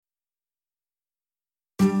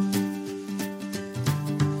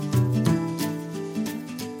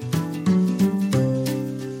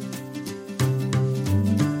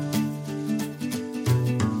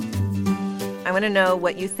want to know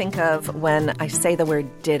what you think of when I say the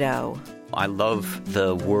word ditto. I love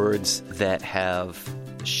the words that have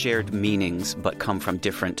shared meanings but come from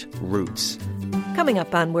different roots. Coming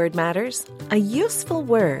up on Word Matters, a useful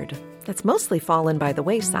word that's mostly fallen by the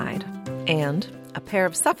wayside, and a pair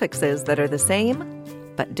of suffixes that are the same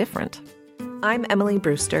but different. I'm Emily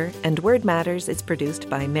Brewster, and Word Matters is produced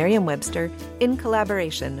by Merriam-Webster in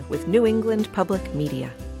collaboration with New England Public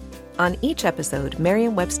Media. On each episode,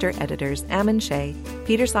 Merriam-Webster editors Ammon Shea,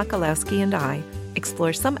 Peter Sokolowski, and I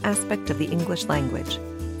explore some aspect of the English language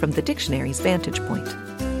from the dictionary's vantage point.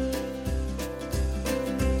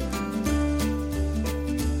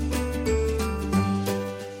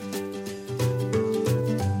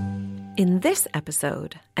 In this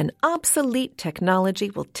episode, an obsolete technology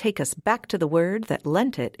will take us back to the word that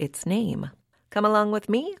lent it its name. Come along with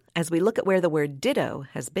me as we look at where the word ditto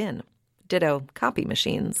has been. Ditto copy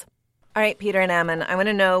machines. All right, Peter and Ammon, I want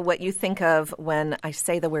to know what you think of when I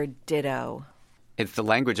say the word ditto. It's the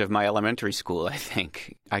language of my elementary school, I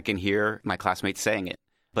think. I can hear my classmates saying it,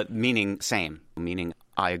 but meaning same, meaning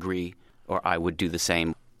I agree or I would do the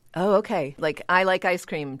same. Oh, okay. Like, I like ice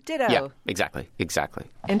cream. Ditto. Yeah, exactly.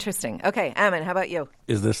 Interesting. Okay, Ammon, how about you?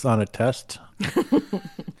 Is this on a test?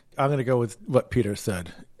 I'm going to go with what Peter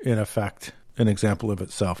said. In effect, an example of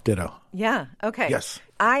itself, ditto. Yeah, okay. Yes.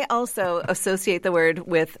 I also associate the word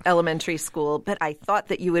with elementary school, but I thought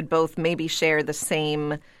that you would both maybe share the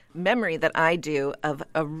same memory that I do of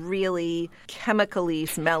a really chemically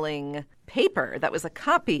smelling paper that was a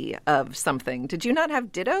copy of something. Did you not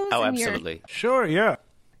have dittos? Oh, absolutely. Sure, yeah.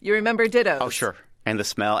 You remember dittos? Oh, sure. And the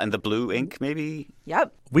smell and the blue ink, maybe?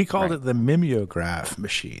 Yep. We called it the mimeograph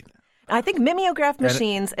machine. I think mimeograph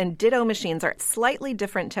machines and ditto machines are slightly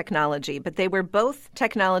different technology, but they were both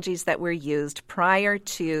technologies that were used prior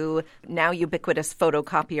to now ubiquitous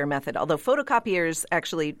photocopier method. Although photocopiers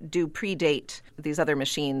actually do predate these other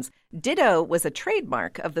machines. Ditto was a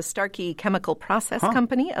trademark of the Starkey Chemical Process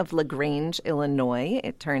Company of LaGrange, Illinois,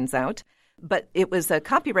 it turns out. But it was a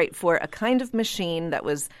copyright for a kind of machine that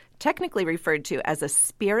was technically referred to as a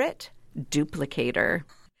spirit duplicator.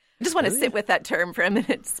 I just want to sit with that term for a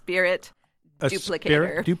minute, spirit duplicator.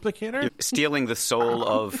 Spirit duplicator? You're stealing the soul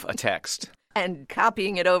of a text. And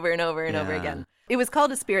copying it over and over and over again. It was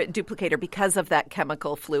called a spirit duplicator because of that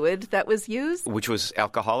chemical fluid that was used. Which was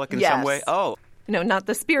alcoholic in some way? Oh. No, not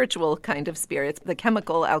the spiritual kind of spirits, the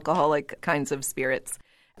chemical alcoholic kinds of spirits.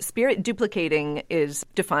 Spirit duplicating is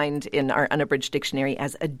defined in our unabridged dictionary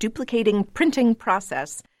as a duplicating printing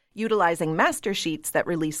process utilizing master sheets that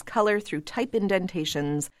release color through type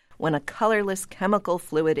indentations when a colorless chemical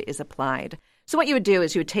fluid is applied. So what you would do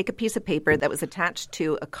is you would take a piece of paper that was attached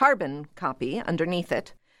to a carbon copy underneath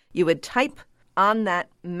it. You would type on that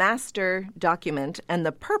master document, and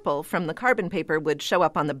the purple from the carbon paper would show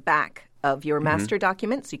up on the back of your master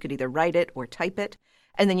document. So you could either write it or type it.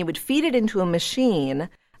 And then you would feed it into a machine,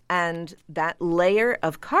 and that layer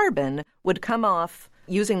of carbon would come off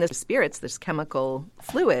using the spirits, this chemical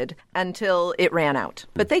fluid, until it ran out.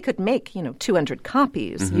 But they could make, 200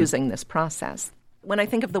 copies using this process. When I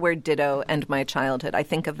think of the word ditto and my childhood, I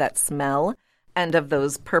think of that smell and of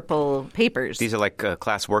those purple papers. These are like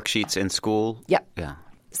class worksheets in school? Yep. Yeah.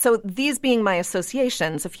 So these being my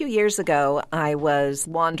associations, a few years ago, I was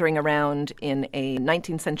wandering around in a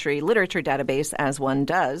 19th century literature database, as one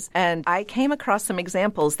does, and I came across some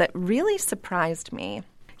examples that really surprised me.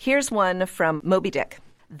 Here's one from Moby Dick.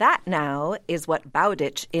 That now is what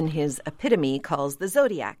Bowditch in his epitome calls the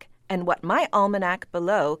zodiac, and what my almanac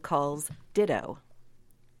below calls ditto.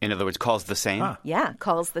 In other words, calls the same? Huh. Yeah,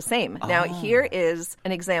 calls the same. Now, here is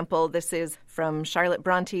an example. This is from Charlotte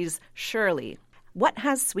Bronte's Shirley. What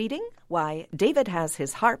has Sweeting? Why, David has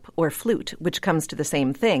his harp or flute, which comes to the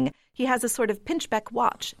same thing. He has a sort of pinchbeck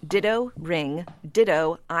watch, ditto ring,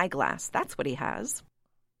 ditto eyeglass. That's what he has.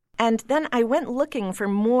 And then I went looking for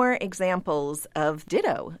more examples of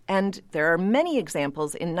ditto. And there are many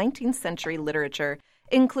examples in 19th century literature,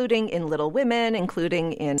 including in Little Women,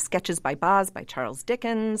 including in Sketches by Boz by Charles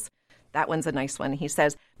Dickens. That one's a nice one. He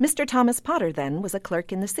says, Mr. Thomas Potter then was a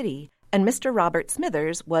clerk in the city, and Mr. Robert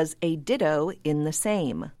Smithers was a ditto in the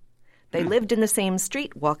same. They lived in the same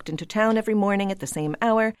street, walked into town every morning at the same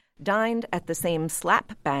hour, dined at the same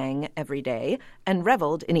slap bang every day, and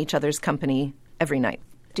reveled in each other's company every night.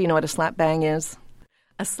 Do you know what a slap bang is?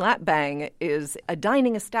 A slap bang is a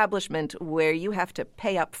dining establishment where you have to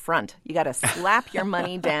pay up front. You got to slap your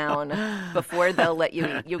money down before they'll let you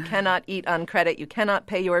eat. You cannot eat on credit. You cannot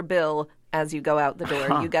pay your bill as you go out the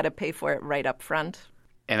door. You got to pay for it right up front.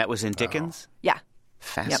 And that was in Dickens? Yeah.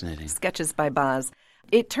 Fascinating. Yep. Sketches by Boz.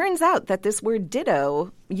 It turns out that this word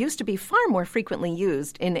ditto used to be far more frequently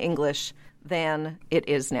used in English than it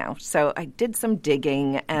is now. So I did some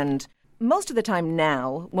digging, and most of the time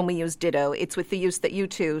now, when we use ditto, it's with the use that you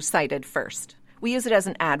two cited first. We use it as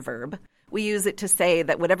an adverb. We use it to say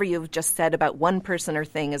that whatever you've just said about one person or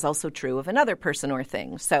thing is also true of another person or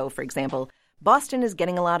thing. So, for example, Boston is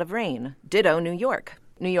getting a lot of rain. Ditto New York.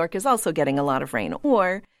 New York is also getting a lot of rain.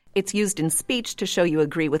 Or it's used in speech to show you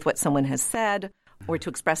agree with what someone has said or to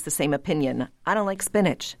express the same opinion. I don't like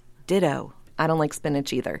spinach. Ditto. I don't like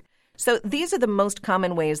spinach either. So these are the most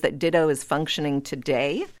common ways that ditto is functioning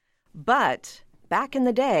today. But back in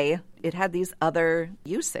the day, it had these other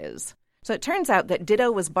uses. So it turns out that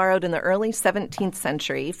ditto was borrowed in the early 17th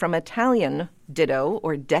century from Italian ditto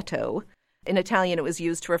or detto. In Italian, it was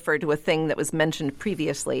used to refer to a thing that was mentioned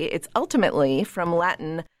previously. It's ultimately from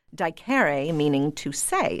Latin dicere, meaning to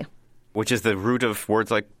say. Which is the root of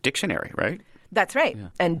words like dictionary, right? That's right. Yeah.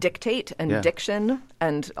 And dictate and diction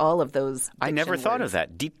and all of those. I never thought words. of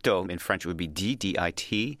that. Dicto in French would be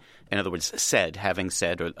D-D-I-T. In other words, said, having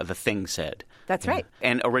said, or the thing said. That's right.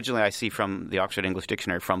 And originally I see from the Oxford English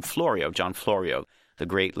Dictionary from Florio, John Florio, the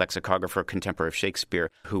great lexicographer, contemporary of Shakespeare,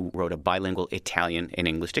 who wrote a bilingual Italian and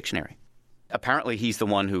English dictionary. Apparently he's the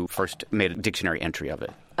one who first made a dictionary entry of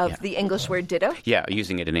it. Of the English word ditto? Yeah,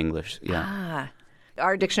 using it in English. Yeah. Ah.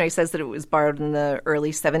 Our dictionary says that it was borrowed in the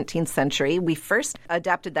early 17th century. We first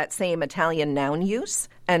adapted that same Italian noun use,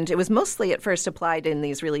 and it was mostly at first applied in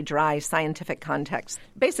these really dry scientific contexts,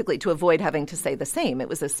 basically to avoid having to say the same. It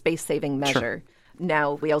was a space-saving measure. Sure.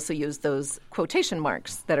 Now we also use those quotation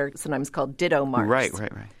marks that are sometimes called ditto marks.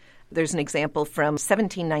 Right. There's an example from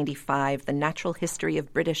 1795, The Natural History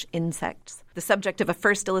of British Insects. The subject of a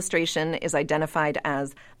first illustration is identified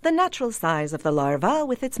as the natural size of the larva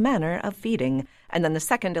with its manner of feeding. And then the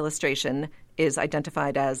second illustration is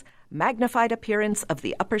identified as magnified appearance of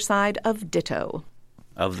the upper side of ditto.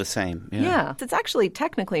 Of the same, Yeah. It's actually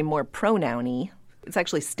technically more pronoun-y. It's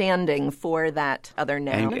actually standing for that other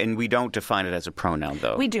noun. And we don't define it as a pronoun,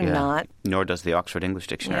 though. We do not. Nor does the Oxford English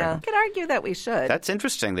Dictionary. Yeah. I could argue that we should. That's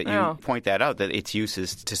interesting that you point that out, that its use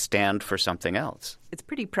is to stand for something else. It's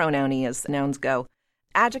pretty pronoun-y as nouns go.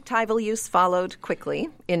 Adjectival use followed quickly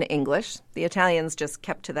in English. The Italians just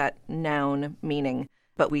kept to that noun meaning,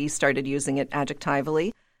 but we started using it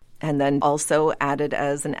adjectivally and then also added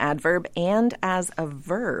as an adverb and as a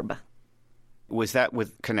verb. Was that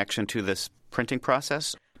with connection to this printing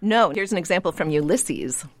process? No. Here's an example from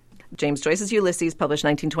Ulysses. James Joyce's Ulysses, published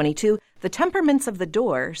 1922. The temperaments of the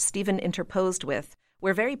door, Stephen interposed with,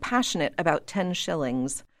 were very passionate about 10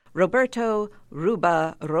 shillings. Roberto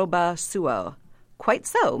ruba roba suo. Quite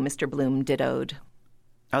so, Mr. Bloom dittoed.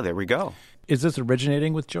 Oh, there we go. Is this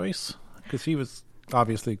originating with Joyce? Because he was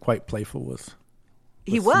obviously quite playful with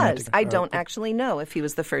He was. I don't actually know if he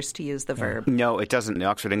was the first to use the verb. No, it doesn't. The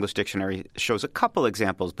Oxford English Dictionary shows a couple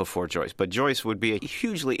examples before Joyce, but Joyce would be a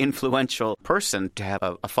hugely influential person to have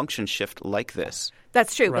a function shift like this.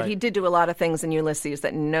 That's true, but he did do a lot of things in Ulysses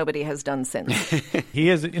that nobody has done since. He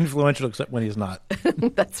is influential except when he's not.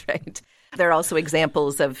 That's right. There are also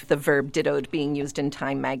examples of the verb dittoed being used in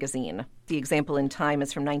Time magazine. The example in Time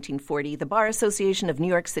is from 1940. The Bar Association of New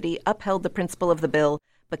York City upheld the principle of the bill,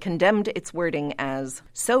 but condemned its wording as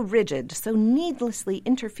so rigid, so needlessly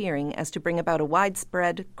interfering as to bring about a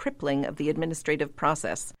widespread crippling of the administrative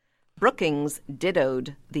process. Brookings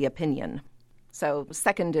dittoed the opinion. So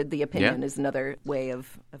seconded the opinion is another way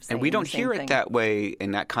of saying And we don't the same hear thing. it that way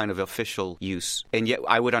in that kind of official use, and yet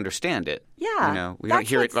I would understand it. Yeah. We don't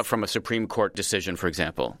hear it from a Supreme Court decision, for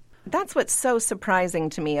example. That's what's so surprising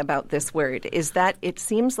to me about this word, is that it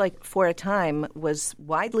seems like for a time was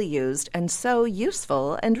widely used and so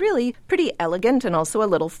useful and really pretty elegant and also a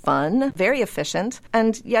little fun, very efficient,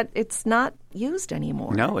 and yet it's not used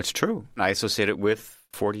anymore. No, it's true. I associate it with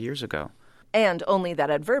 40 years ago. And only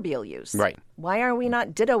that adverbial use. Right. Why are we not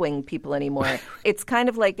dittoing people anymore? It's kind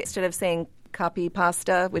of like instead of saying copy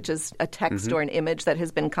pasta, which is a text or an image that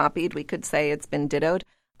has been copied, we could say it's been dittoed.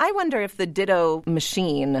 I wonder if the ditto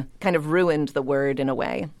machine kind of ruined the word in a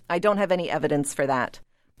way. I don't have any evidence for that.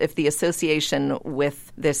 If the association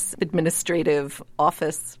with this administrative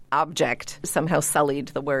office object somehow sullied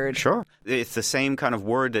the word. Sure. It's the same kind of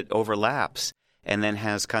word that overlaps and then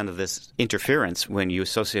has kind of this interference when you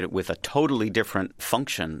associate it with a totally different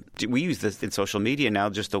function. We use this in social media now,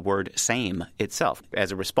 just the word same itself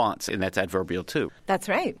as a response, and that's adverbial too. That's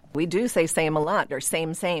right. We do say same a lot, or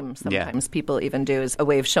same sometimes people even do, as a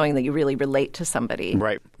way of showing that you really relate to somebody.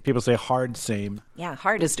 Right. People say hard same. Yeah,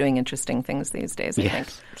 hard is doing interesting things these days, I think.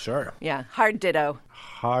 Sure. Yeah, hard ditto.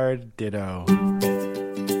 Hard ditto.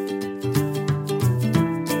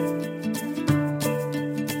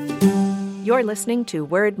 You're listening to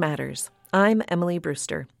Word Matters. I'm Emily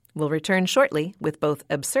Brewster. We'll return shortly with both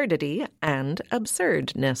absurdity and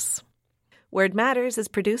absurdness. Word Matters is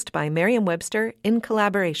produced by Merriam-Webster in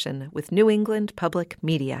collaboration with New England Public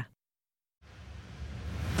Media.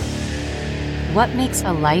 What makes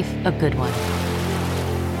a life a good one?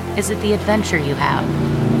 Is it the adventure you have?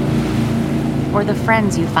 Or the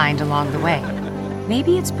friends you find along the way?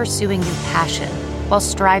 Maybe it's pursuing your passion while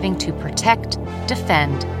striving to protect,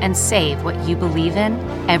 defend, and save what you believe in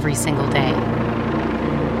every single day.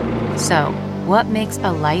 So, what makes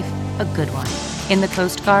a life a good one? In the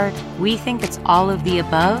Coast Guard, we think it's all of the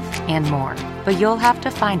above and more, but you'll have to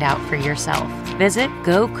find out for yourself. Visit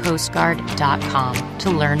gocoastguard.com to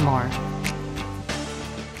learn more.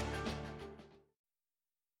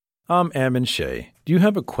 I'm Ammon Shea. Do you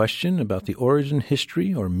have a question about the origin,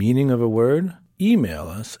 history, or meaning of a word? Email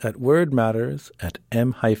us at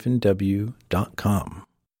wordmatters@m-w.com.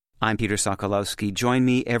 I'm Peter Sokolowski. Join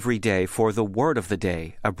me every day for the Word of the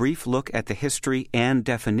Day, a brief look at the history and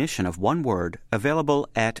definition of one word, available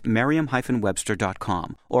at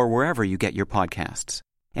merriam-webster.com or wherever you get your podcasts.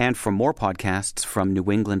 And for more podcasts from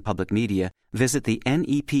New England Public Media, visit the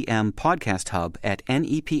NEPM Podcast Hub at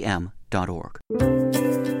nepm.org.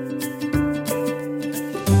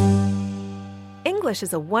 English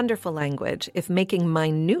is a wonderful language if making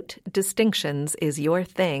minute distinctions is your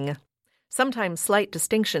thing. Sometimes slight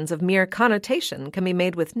distinctions of mere connotation can be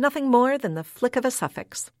made with nothing more than the flick of a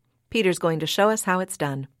suffix. Peter's going to show us how it's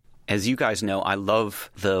done. As you guys know, I love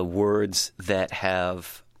the words that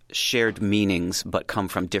have shared meanings but come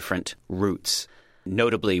from different roots.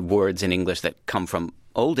 Notably, words in English that come from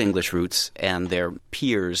Old English roots and their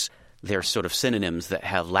peers, they're sort of synonyms that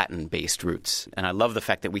have Latin-based roots. And I love the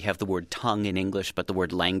fact that we have the word tongue in English, but the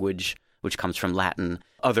word language, which comes from Latin.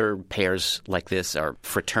 Other pairs like this are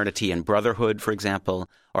fraternity and brotherhood, for example.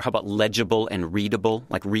 Or how about legible and readable?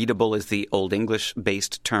 Like readable is the Old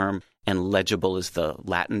English-based term, and legible is the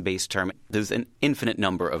Latin-based term. There's an infinite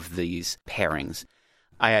number of these pairings.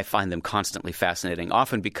 I find them constantly fascinating,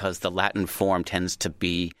 often because the Latin form tends to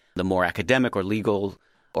be the more academic or legal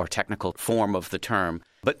or technical form of the term.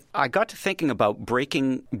 But I got to thinking about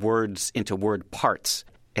breaking words into word parts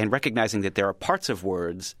and recognizing that there are parts of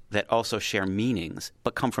words that also share meanings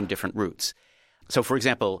but come from different roots. So, for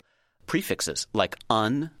example, prefixes like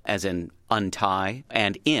un, as in untie,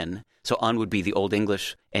 and in. So un would be the Old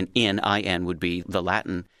English, and in would be the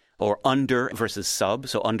Latin. Or under versus sub,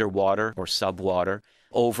 so underwater or subwater.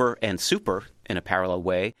 Over and super in a parallel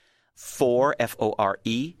way. For,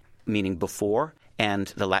 F-O-R-E, meaning before, and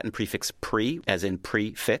the Latin prefix pre, as in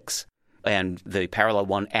prefix. And the parallel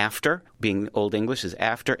one after, being Old English, is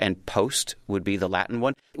after, and post would be the Latin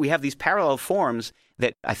one. We have these parallel forms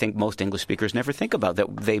that I think most English speakers never think about,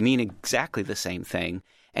 that they mean exactly the same thing,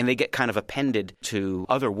 and they get kind of appended to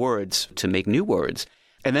other words to make new words.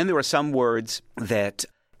 And then there are some words that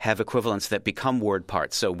have equivalents that become word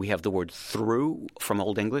parts. So we have the word through from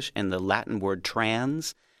Old English, and the Latin word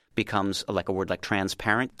trans becomes like a word like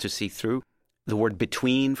transparent, to see through. The word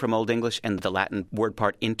between from Old English, and the Latin word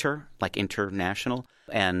part inter, like international,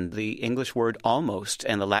 and the English word almost,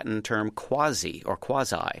 and the Latin term quasi or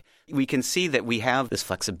quasi. We can see that we have this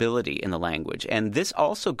flexibility in the language. And this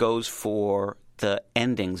also goes for the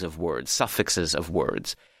endings of words, suffixes of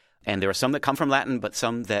words. And there are some that come from Latin, but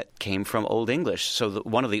some that came from Old English. So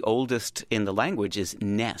one of the oldest in the language is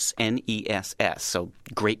ness, N-E-S-S, so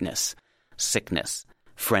greatness, sickness,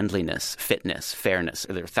 friendliness, fitness, fairness.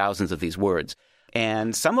 There are thousands of these words.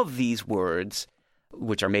 And some of these words,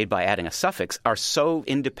 which are made by adding a suffix, are so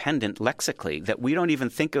independent lexically that we don't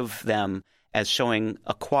even think of them as showing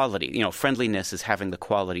a quality. You know, friendliness is having the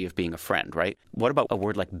quality of being a friend, right? What about a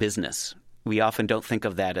word like business? We often don't think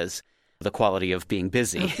of that as the quality of being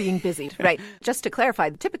busy. Of being busy, right. Just to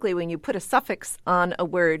clarify, typically when you put a suffix on a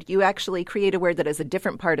word, you actually create a word that is a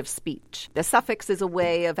different part of speech. The suffix is a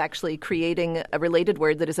way of actually creating a related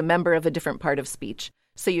word that is a member of a different part of speech.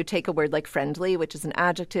 So you take a word like friendly, which is an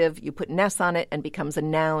adjective, you put ness on it and becomes a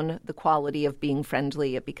noun, the quality of being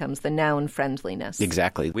friendly. It becomes the noun friendliness.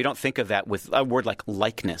 Exactly. We don't think of that with a word like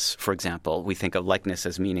likeness, for example. We think of likeness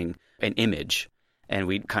as meaning an image. And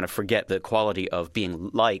we kind of forget the quality of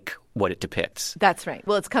being like what it depicts. That's right.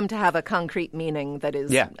 Well, it's come to have a concrete meaning that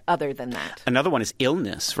is other than that. Another one is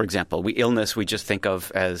illness, for example. Illness we just think of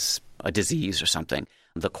as a disease or something,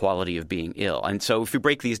 the quality of being ill. And so if you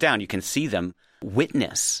break these down, you can see them.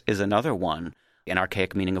 Witness is another one, an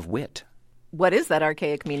archaic meaning of wit. What is that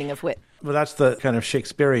archaic meaning of wit? Well, that's the kind of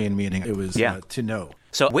Shakespearean meaning. It was to know.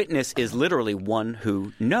 So witness is literally one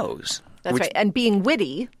who knows. That's right. And being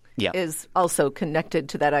witty is also connected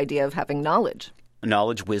to that idea of having knowledge.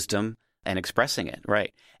 Knowledge, wisdom, and expressing it,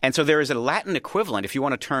 right? And so there is a Latin equivalent. If you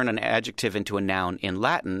want to turn an adjective into a noun in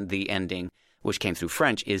Latin, the ending, which came through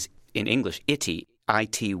French, is in English, ity,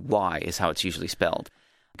 I-T-Y is how it's usually spelled.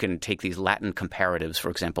 You can take these Latin comparatives, for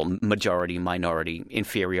example, majority, minority,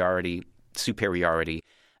 inferiority, superiority.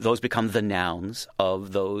 Those become the nouns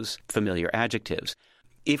of those familiar adjectives.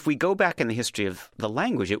 If we go back in the history of the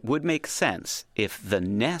language, it would make sense if the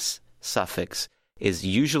 -ness suffix is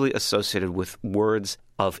usually associated with words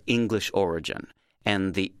of English origin,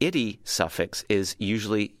 and the ity suffix is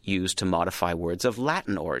usually used to modify words of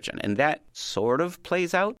Latin origin. And that sort of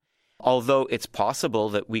plays out, although it's possible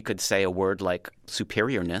that we could say a word like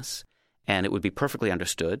superiorness, and it would be perfectly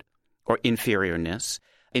understood, or inferiorness.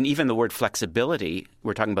 And even the word flexibility,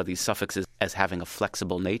 we're talking about these suffixes as having a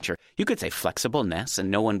flexible nature. You could say flexibleness, and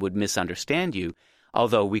no one would misunderstand you,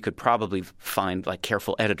 although we could probably find like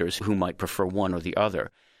careful editors who might prefer one or the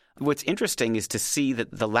other. What's interesting is to see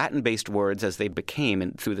that the Latin-based words, as they became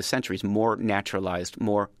and through the centuries, more naturalized,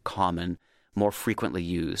 more common, more frequently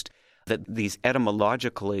used, that these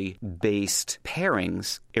etymologically based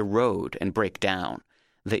pairings erode and break down,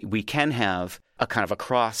 that we can have a kind of a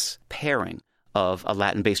cross pairing of a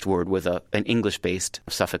Latin-based word with an English-based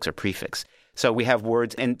suffix or prefix. So we have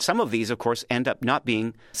words, and some of these, of course, end up not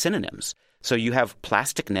being synonyms. So you have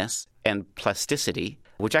plasticness and plasticity,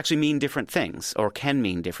 which actually mean different things or can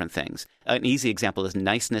mean different things. An easy example is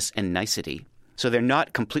niceness and nicety. So they're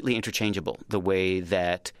not completely interchangeable the way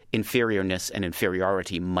that inferiorness and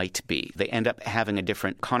inferiority might be. They end up having a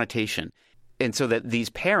different connotation. And so that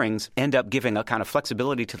these pairings end up giving a kind of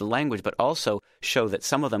flexibility to the language, but also show that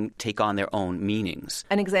some of them take on their own meanings.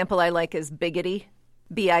 An example I like is biggity,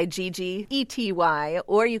 B-I-G-G-E-T-Y,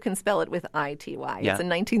 or you can spell it with I-T-Y. Yeah. It's a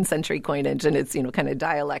 19th century coinage, and it's, kind of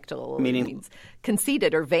dialectal. Meaning? It means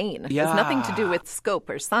conceited or vain. Yeah. It has nothing to do with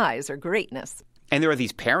scope or size or greatness. And there are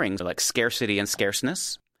these pairings like scarcity and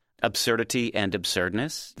scarceness, absurdity and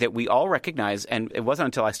absurdness that we all recognize. And it wasn't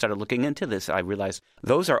until I started looking into this I realized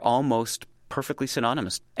those are almost perfectly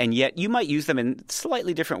synonymous. And yet you might use them in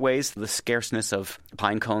slightly different ways. The scarceness of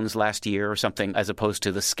pine cones last year or something as opposed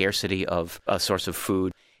to the scarcity of a source of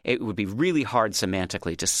food. It would be really hard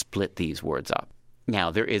semantically to split these words up.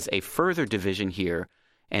 Now, there is a further division here,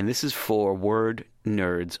 and this is for word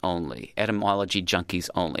nerds only, etymology junkies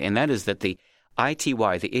only. And that is that the ity,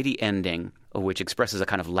 the ity ending, which expresses a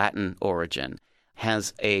kind of Latin origin,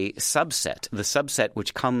 has a subset. The subset,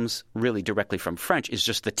 which comes really directly from French, is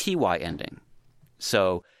just the ty ending.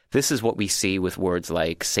 So this is what we see with words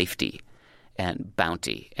like safety and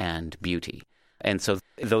bounty and beauty. And so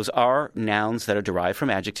those are nouns that are derived from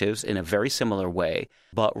adjectives in a very similar way,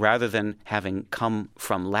 but rather than having come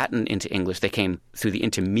from Latin into English, they came through the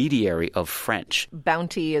intermediary of French.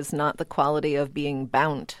 Bounty is not the quality of being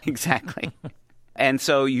bound. Exactly. And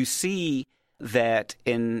so you see that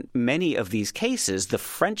in many of these cases, the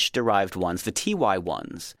French-derived ones, the ty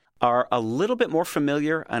ones, are a little bit more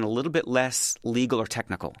familiar and a little bit less legal or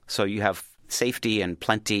technical. So you have safety and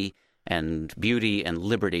plenty and beauty and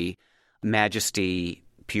liberty, majesty,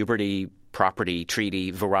 puberty, property,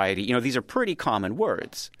 treaty, variety. These are pretty common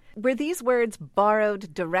words. Were these words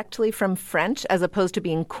borrowed directly from French as opposed to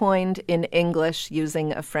being coined in English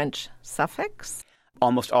using a French suffix?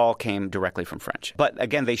 Almost all came directly from French. But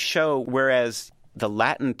again, they show, whereas the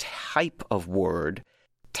Latin type of word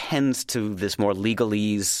tends to this more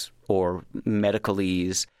legalese or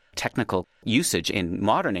medicalese technical usage in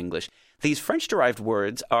modern English, these French-derived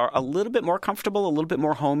words are a little bit more comfortable, a little bit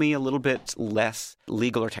more homey, a little bit less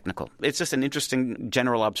legal or technical. It's just an interesting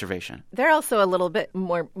general observation. They're also a little bit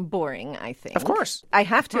more boring, I think. Of course. I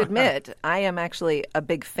have to admit, I am actually a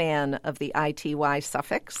big fan of the ity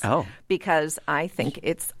suffix because I think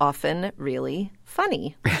it's often really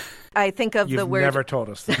funny. I think of the word... You've never told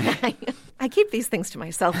us that. I keep these things to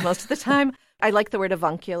myself most of the time. I like the word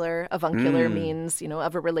avuncular. Avuncular means,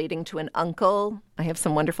 of a relating to an uncle. I have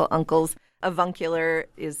some wonderful uncles. Avuncular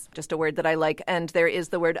is just a word that I like. And there is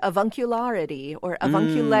the word avuncularity or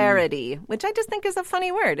avuncularity, which I just think is a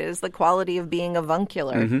funny word. It is the quality of being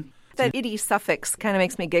avuncular. Mm-hmm. That ity suffix kind of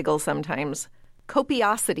makes me giggle sometimes.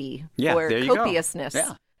 Copiosity or copiousness.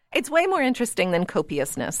 Yeah. It's way more interesting than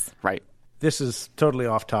copiousness. Right. This is totally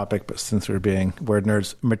off topic, but since we're being word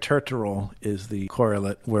nerds, metertoral is the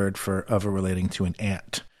correlate word for of a relating to an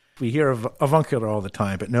ant. We hear of avuncular all the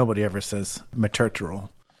time, but nobody ever says metertoral.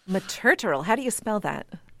 Metertoral. How do you spell that?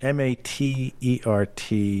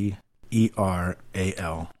 Materteral.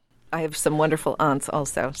 I have some wonderful aunts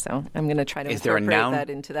also, so I'm going to try to incorporate that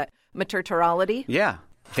into that. Metertorality? Yeah.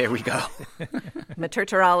 There we go.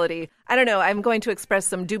 Metertorality. I don't know. I'm going to express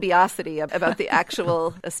some dubiosity about the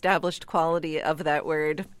actual established quality of that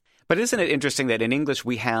word. But isn't it interesting that in English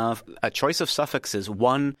we have a choice of suffixes,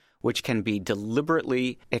 one which can be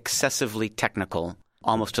deliberately, excessively technical,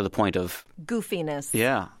 almost to the point of goofiness.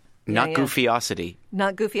 Not goofiosity.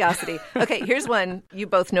 Not goofiosity. Okay, here's one. You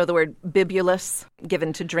both know the word bibulous,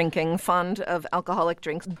 given to drinking, fond of alcoholic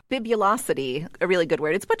drinks. Bibulosity, a really good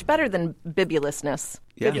word. It's much better than bibulousness.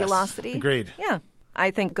 Yes. Bibulosity. Agreed. Yeah. I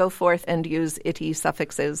think go forth and use itty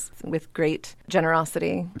suffixes with great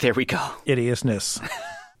generosity. There we go. Idiousness.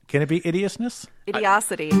 Can it be idiousness?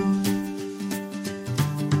 Idiosity.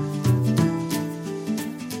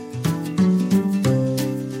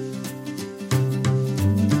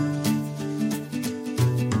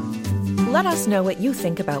 Let us know what you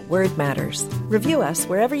think about Word Matters. Review us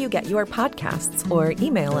wherever you get your podcasts or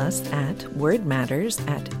email us at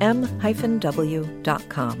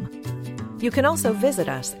wordmatters@m-w.com. You can also visit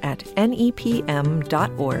us at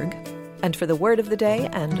nepm.org. And for the word of the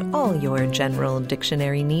day and all your general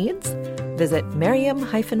dictionary needs, visit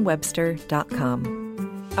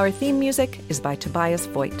merriam-webster.com. Our theme music is by Tobias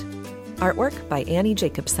Voigt. Artwork by Annie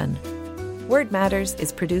Jacobson. Word Matters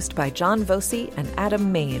is produced by John Voci and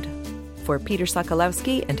Adam Maid. For Peter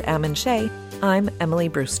Sokolowski and Ammon Shea, I'm Emily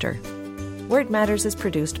Brewster. Word Matters is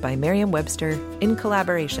produced by Merriam-Webster in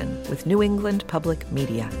collaboration with New England Public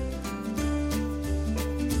Media.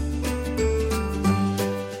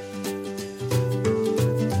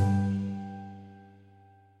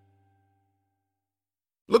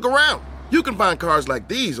 Look around. You can find cars like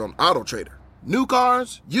these on AutoTrader. New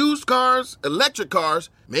cars, used cars, electric cars,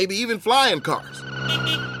 maybe even flying cars.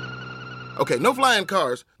 Okay, no flying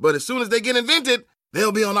cars, but as soon as they get invented,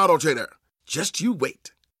 they'll be on AutoTrader. Just you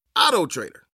wait. AutoTrader.